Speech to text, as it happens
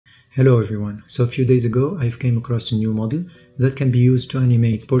Hello everyone. So a few days ago I've came across a new model that can be used to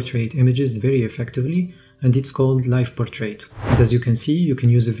animate portrait images very effectively, and it's called LivePortrait. And as you can see, you can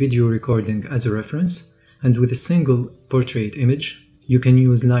use a video recording as a reference, and with a single portrait image you can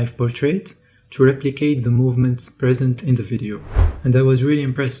use LivePortrait to replicate the movements present in the video. And I was really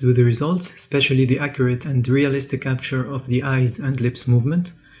impressed with the results, especially the accurate and realistic capture of the eyes and lips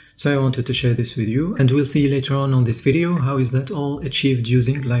movement. So I wanted to share this with you, and we'll see later on this video how is that all achieved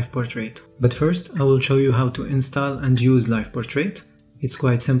using LivePortrait. But first I will show you how to install and use LivePortrait. It's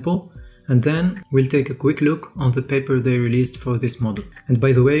quite simple, and then we'll take a quick look on the paper they released for this model. And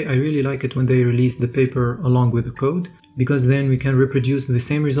by the way, I really like it when they release the paper along with the code, because then we can reproduce the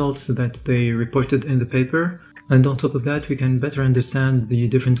same results that they reported in the paper. And on top of that, we can better understand the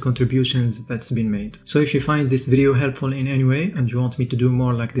different contributions that's been made. So if you find this video helpful in any way and you want me to do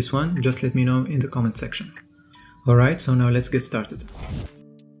more like this one, just let me know in the comment section. Alright, so now let's get started.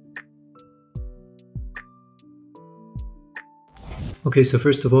 Okay, so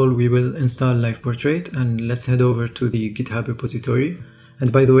first of all, we will install LivePortrait, and let's head over to the GitHub repository.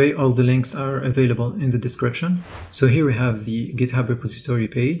 And by the way, all the links are available in the description. So here we have the GitHub repository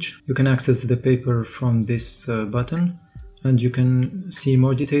page. You can access the paper from this button, and you can see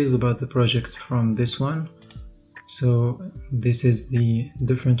more details about the project from this one. So this is the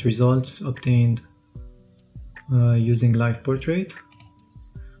different results obtained using LivePortrait.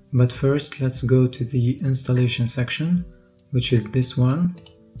 But first, let's go to the installation section, which is this one.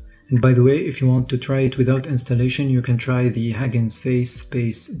 And by the way, if you want to try it without installation, you can try the Huggins face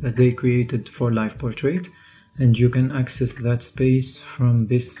space that they created for LivePortrait, and you can access that space from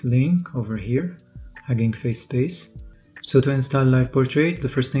this link over here, Hugging face space. So to install LivePortrait, the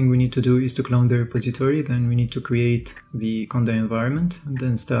first thing we need to do is to clone the repository. Then we need to create the Conda environment and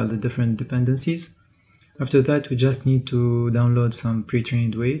install the different dependencies. After that, we just need to download some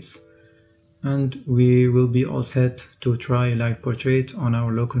pre-trained weights, and we will be all set to try LivePortrait on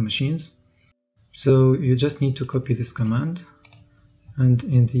our local machines. So you just need to copy this command, and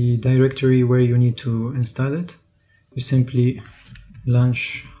in the directory where you need to install it, you simply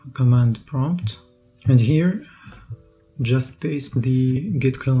launch command prompt, and here just paste the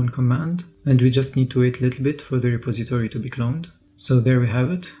git clone command, and we just need to wait a little bit for the repository to be cloned. So there we have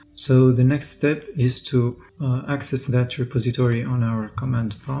it. So the next step is to access that repository on our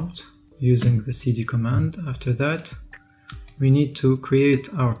command prompt using the cd command. After that, we need to create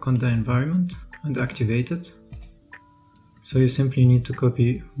our Conda environment and activate it. So you simply need to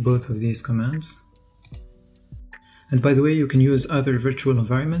copy both of these commands. And by the way, you can use other virtual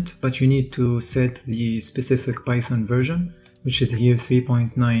environment, but you need to set the specific Python version, which is here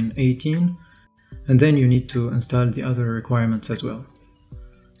 3.918, and then you need to install the other requirements as well.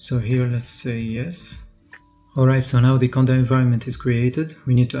 So here let's say yes. Alright, so now the Conda environment is created.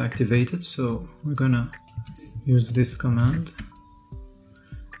 We need to activate it, so we're gonna use this command.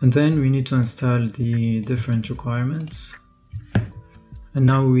 And then we need to install the different requirements. And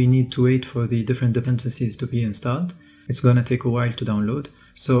now we need to wait for the different dependencies to be installed. It's gonna take a while to download,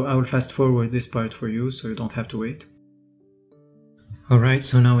 so I will fast forward this part for you so you don't have to wait. Alright,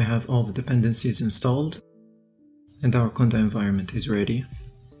 so now we have all the dependencies installed, and our Conda environment is ready.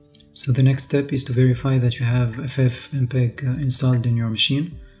 So the next step is to verify that you have ffmpeg installed in your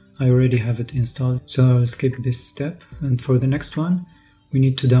machine. I already have it installed, so I'll skip this step. And for the next one, we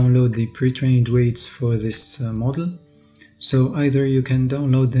need to download the pre-trained weights for this model. So either you can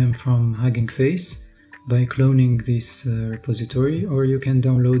download them from Hugging Face by cloning this repository, or you can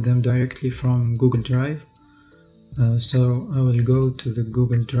download them directly from Google Drive. So I will go to the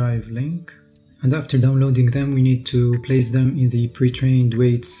Google Drive link. And after downloading them, we need to place them in the pre-trained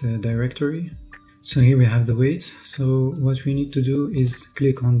weights directory. So here we have the weights. So what we need to do is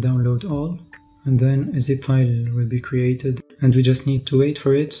click on download all, and then a zip file will be created, and we just need to wait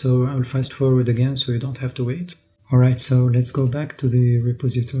for it. So I'll fast forward again so you don't have to wait. Alright, so let's go back to the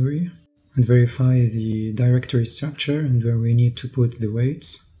repository and verify the directory structure and where we need to put the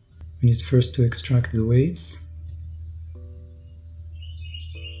weights. We need first to extract the weights.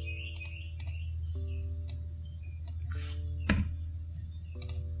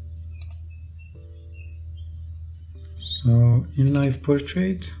 So in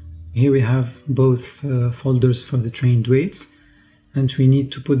LivePortrait, here we have both folders for the trained weights, and we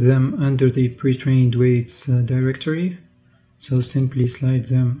need to put them under the pre-trained weights directory. So simply slide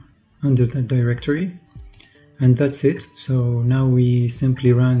them under that directory, and that's it. So now we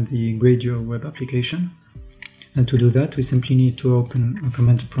simply run the Gradio web application, and to do that we simply need to open a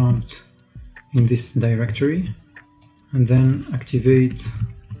command prompt in this directory, and then activate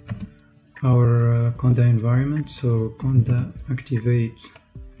our Conda environment. So Conda activate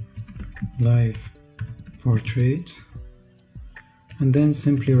LivePortrait, and then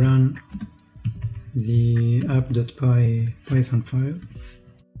simply run the app.py Python file.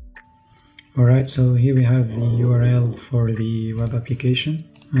 Alright, so here we have the URL for the web application,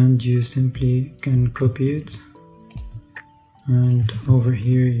 and you simply can copy it, and over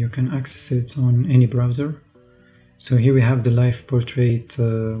here you can access it on any browser. So here we have the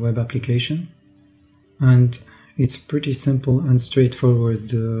LivePortrait web application, and it's pretty simple and straightforward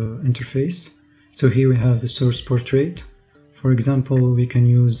interface. So here we have the source portrait. For example, we can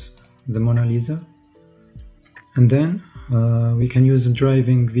use the Mona Lisa, and then we can use a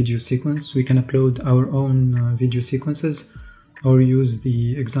driving video sequence. We can upload our own video sequences or use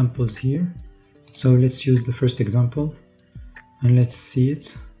the examples here. So let's use the first example and let's see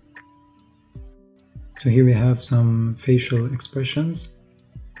it. So here we have some facial expressions,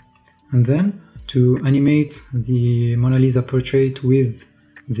 and then to animate the Mona Lisa portrait with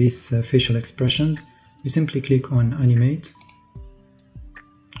these facial expressions, we simply click on animate.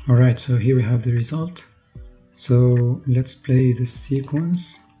 Alright, so here we have the result. So let's play this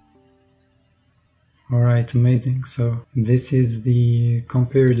sequence. Alright, amazing. So this is the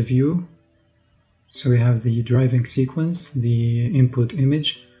compared view. So we have the driving sequence, the input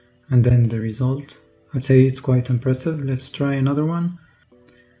image, and then the result. I'd say it's quite impressive. Let's try another one.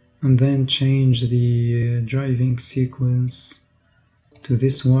 And then change the driving sequence to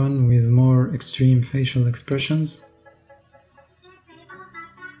this one with more extreme facial expressions.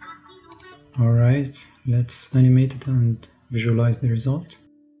 Alright, let's animate it and visualize the result.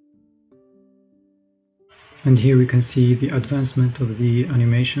 And here we can see the advancement of the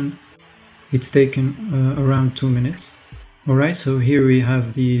animation. It's taken around 2 minutes. Alright, so here we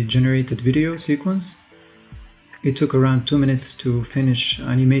have the generated video sequence. It took around 2 minutes to finish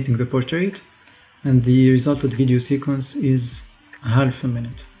animating the portrait, and the resulted video sequence is half a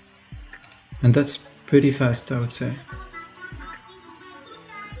minute. And that's pretty fast, I would say.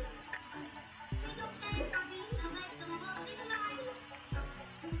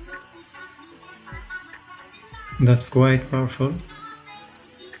 That's quite powerful.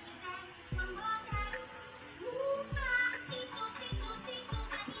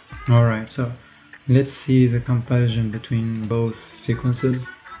 Alright, so let's see the comparison between both sequences.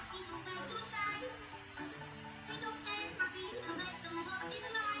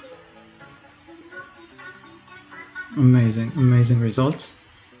 Amazing results.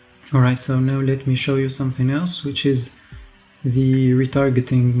 Alright, so now let me show you something else, which is the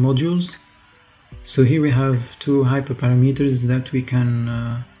retargeting modules. So here we have two hyperparameters that we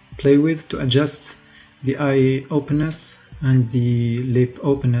can play with to adjust the eye openness and the lip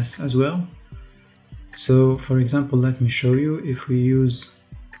openness as well. So for example, let me show you. If we use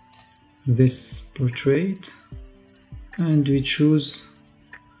this portrait and we choose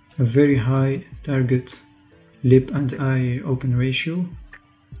a very high target lip and eye open ratio,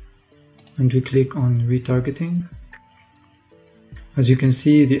 and we click on retargeting, as you can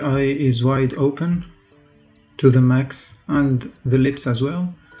see, the eye is wide open to the max and the lips as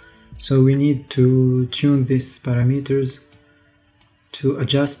well. So we need to tune these parameters to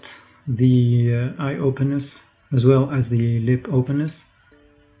adjust the eye openness as well as the lip openness.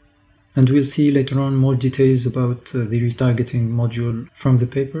 And we'll see later on more details about the retargeting module from the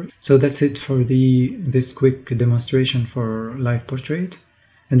paper. So that's it for this quick demonstration for LivePortrait.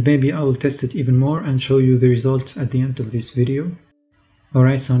 And maybe I will test it even more and show you the results at the end of this video.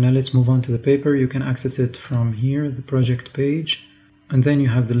 Alright, so now let's move on to the paper. You can access it from here, the project page, and then you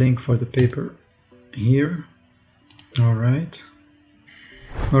have the link for the paper here. Alright,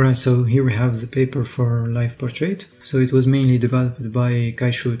 so here we have the paper for LivePortrait. So it was mainly developed by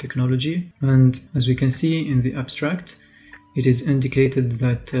Kaishu technology, and as we can see in the abstract, it is indicated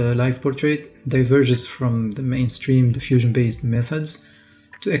that LivePortrait diverges from the mainstream diffusion-based methods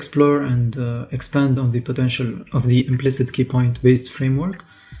to explore and expand on the potential of the implicit key point based framework.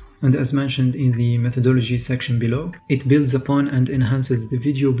 And as mentioned in the methodology section below, it builds upon and enhances the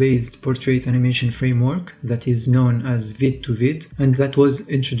video-based portrait animation framework that is known as Vid2Vid, and that was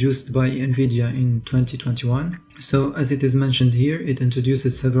introduced by NVIDIA in 2021. So as it is mentioned here, it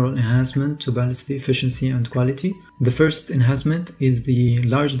introduces several enhancements to balance the efficiency and quality. The first enhancement is the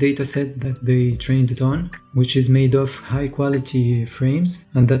large dataset that they trained it on, which is made of high quality frames,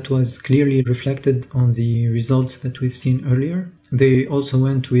 and that was clearly reflected on the results that we've seen earlier. They also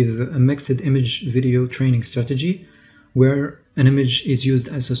went with a mixed image video training strategy, where an image is used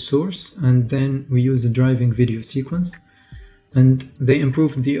as a source and then we use a driving video sequence. And they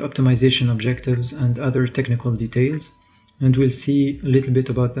improved the optimization objectives and other technical details, and we'll see a little bit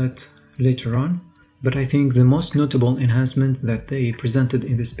about that later on. but I think the most notable enhancement that they presented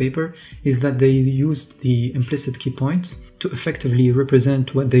in this paper is that they used the implicit key points to effectively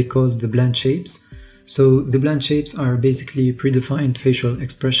represent what they call the blend shapes. So the blend shapes are basically predefined facial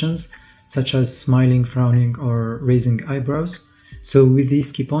expressions, such as smiling, frowning, or raising eyebrows. So with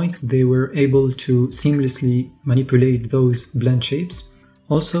these key points, they were able to seamlessly manipulate those blend shapes.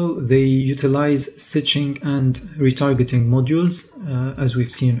 Also, they utilize stitching and retargeting modules, as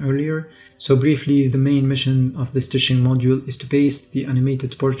we've seen earlier. So briefly, the main mission of the stitching module is to paste the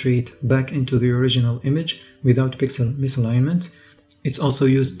animated portrait back into the original image without pixel misalignment. It's also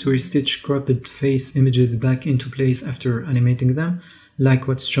used to restitch cropped face images back into place after animating them, like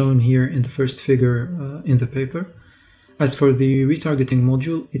what's shown here in the first figure in the paper. As for the retargeting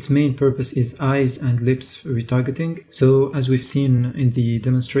module, its main purpose is eyes and lips retargeting. So as we've seen in the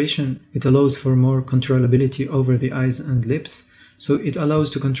demonstration, it allows for more controllability over the eyes and lips. So it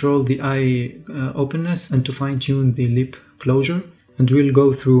allows to control the eye openness and to fine-tune the lip closure. And we'll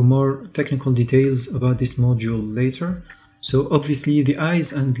go through more technical details about this module later. So obviously the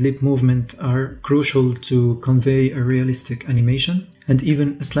eyes and lip movement are crucial to convey a realistic animation. And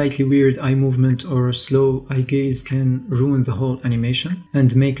even a slightly weird eye movement or a slow eye gaze can ruin the whole animation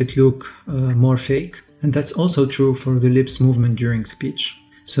and make it look more fake. And that's also true for the lips movement during speech.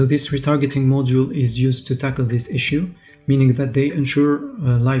 So this retargeting module is used to tackle this issue, meaning that they ensure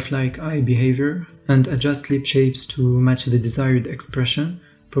lifelike eye behavior and adjust lip shapes to match the desired expression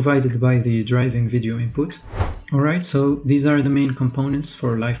provided by the driving video input. Alright, so these are the main components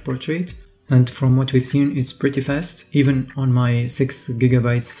for LivePortrait, and from what we've seen, it's pretty fast, even on my 6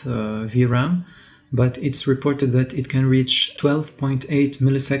 GB VRAM, but it's reported that it can reach 12.8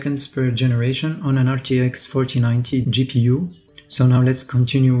 milliseconds per generation on an RTX 4090 GPU. So now let's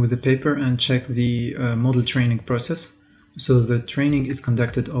continue with the paper and check the model training process. So the training is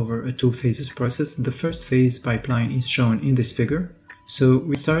conducted over a 2-phases process. The first phase pipeline is shown in this figure. So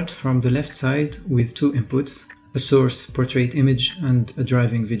we start from the left side with 2 inputs, a source portrait image and a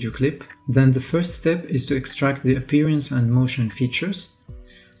driving video clip. Then the first step is to extract the appearance and motion features.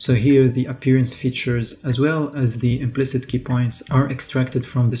 So here the appearance features as well as the implicit key points are extracted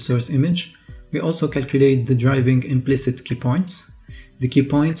from the source image. We also calculate the driving implicit key points. The key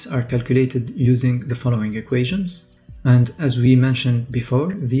points are calculated using the following equations. And as we mentioned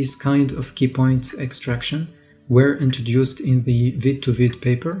before, these kind of key points extraction were introduced in the vid-to-vid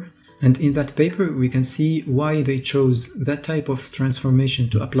paper. And in that paper, we can see why they chose that type of transformation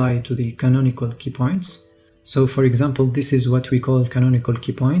to apply to the canonical key points. So for example, this is what we call canonical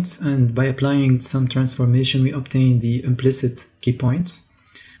key points. And by applying some transformation, we obtain the implicit key points.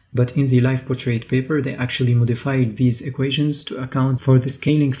 But in the LivePortrait paper, they actually modified these equations to account for the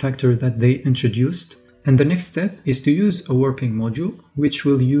scaling factor that they introduced. And the next step is to use a warping module, which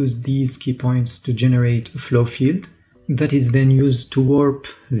will use these key points to generate a flow field that is then used to warp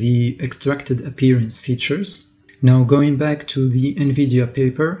the extracted appearance features. Now going back to the NVIDIA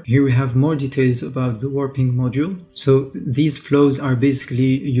paper, here we have more details about the warping module. So these flows are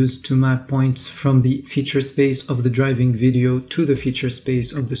basically used to map points from the feature space of the driving video to the feature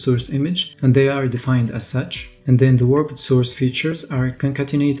space of the source image, and they are defined as such. And then the warped source features are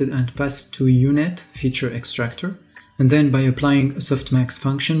concatenated and passed to a UNet feature extractor. And then by applying a softmax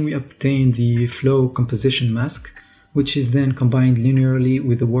function, we obtain the flow composition mask, which is then combined linearly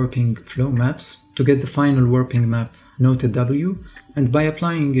with the warping flow maps to get the final warping map, noted W. And by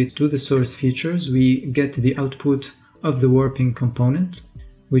applying it to the source features, we get the output of the warping component,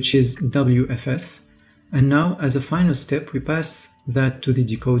 which is WFS. And now, as a final step, we pass that to the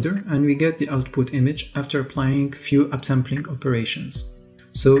decoder and we get the output image after applying few upsampling operations.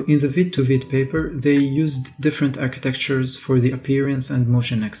 So in the vid-to-vid paper, they used different architectures for the appearance and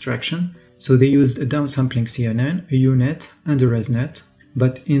motion extraction. So they used a downsampling CNN, a UNet, and a ResNet.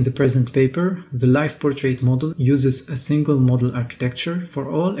 But in the present paper, the LivePortrait model uses a single model architecture for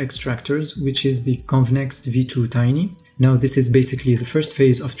all extractors, which is the ConvNext V2 Tiny. Now this is basically the first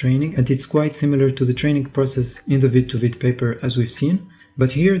phase of training, and it's quite similar to the training process in the vid-to-vid paper as we've seen.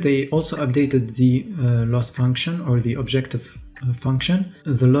 But here they also updated the loss function or the objective function.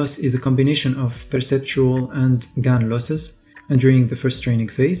 The loss is a combination of perceptual and GAN losses. And during the first training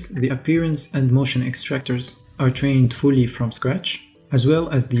phase, the appearance and motion extractors are trained fully from scratch, as well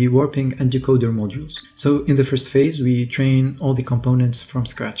as the warping and decoder modules. So in the first phase, we train all the components from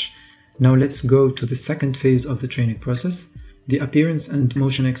scratch. Now let's go to the second phase of the training process. The appearance and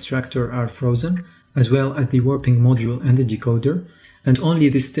motion extractor are frozen, as well as the warping module and the decoder, and only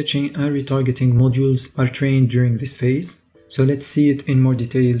the stitching and retargeting modules are trained during this phase. So let's see it in more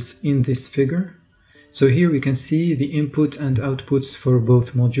details in this figure. So here we can see the input and outputs for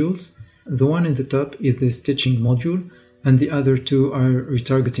both modules. The one in the top is the stitching module, and the other two are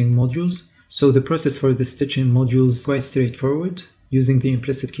retargeting modules. So the process for the stitching module is quite straightforward. Using the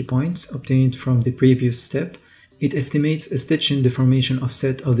implicit key points obtained from the previous step, it estimates a stitching deformation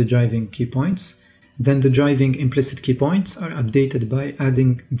offset of the driving key points. Then the driving implicit key points are updated by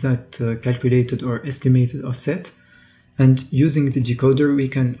adding that calculated or estimated offset. And using the decoder, we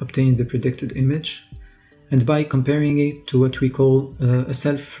can obtain the predicted image. And by comparing it to what we call a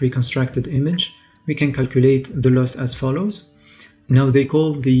self-reconstructed image, we can calculate the loss as follows. Now they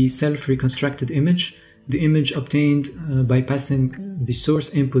call the self-reconstructed image the image obtained by passing the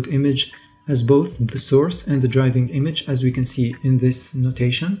source input image as both the source and the driving image, as we can see in this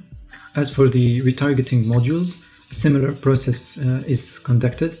notation. As for the retargeting modules, a similar process is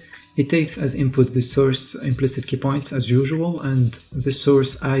conducted. It takes as input the source implicit key points as usual and the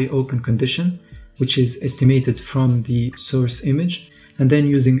source IOpen condition, which is estimated from the source image, and then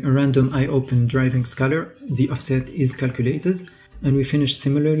using a random IOpen driving scalar, the offset is calculated, and we finish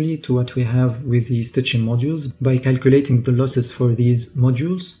similarly to what we have with the stitching modules by calculating the losses for these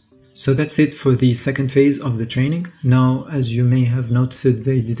modules. So that's it for the second phase of the training. Now, as you may have noticed,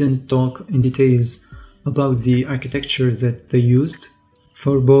 they didn't talk in details about the architecture that they used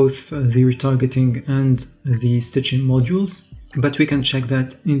for both the retargeting and the stitching modules, but we can check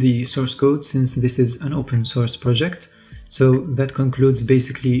that in the source code since this is an open source project. So that concludes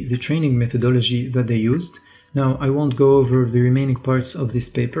basically the training methodology that they used. Now I won't go over the remaining parts of this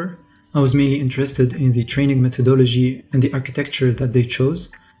paper. I was mainly interested in the training methodology and the architecture that they chose.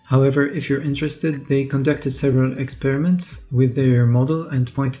 However, if you're interested, they conducted several experiments with their model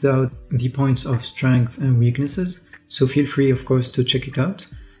and pointed out the points of strength and weaknesses. So feel free, of course, to check it out.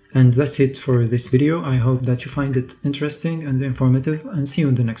 And that's it for this video. I hope that you find it interesting and informative, and see you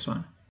in the next one.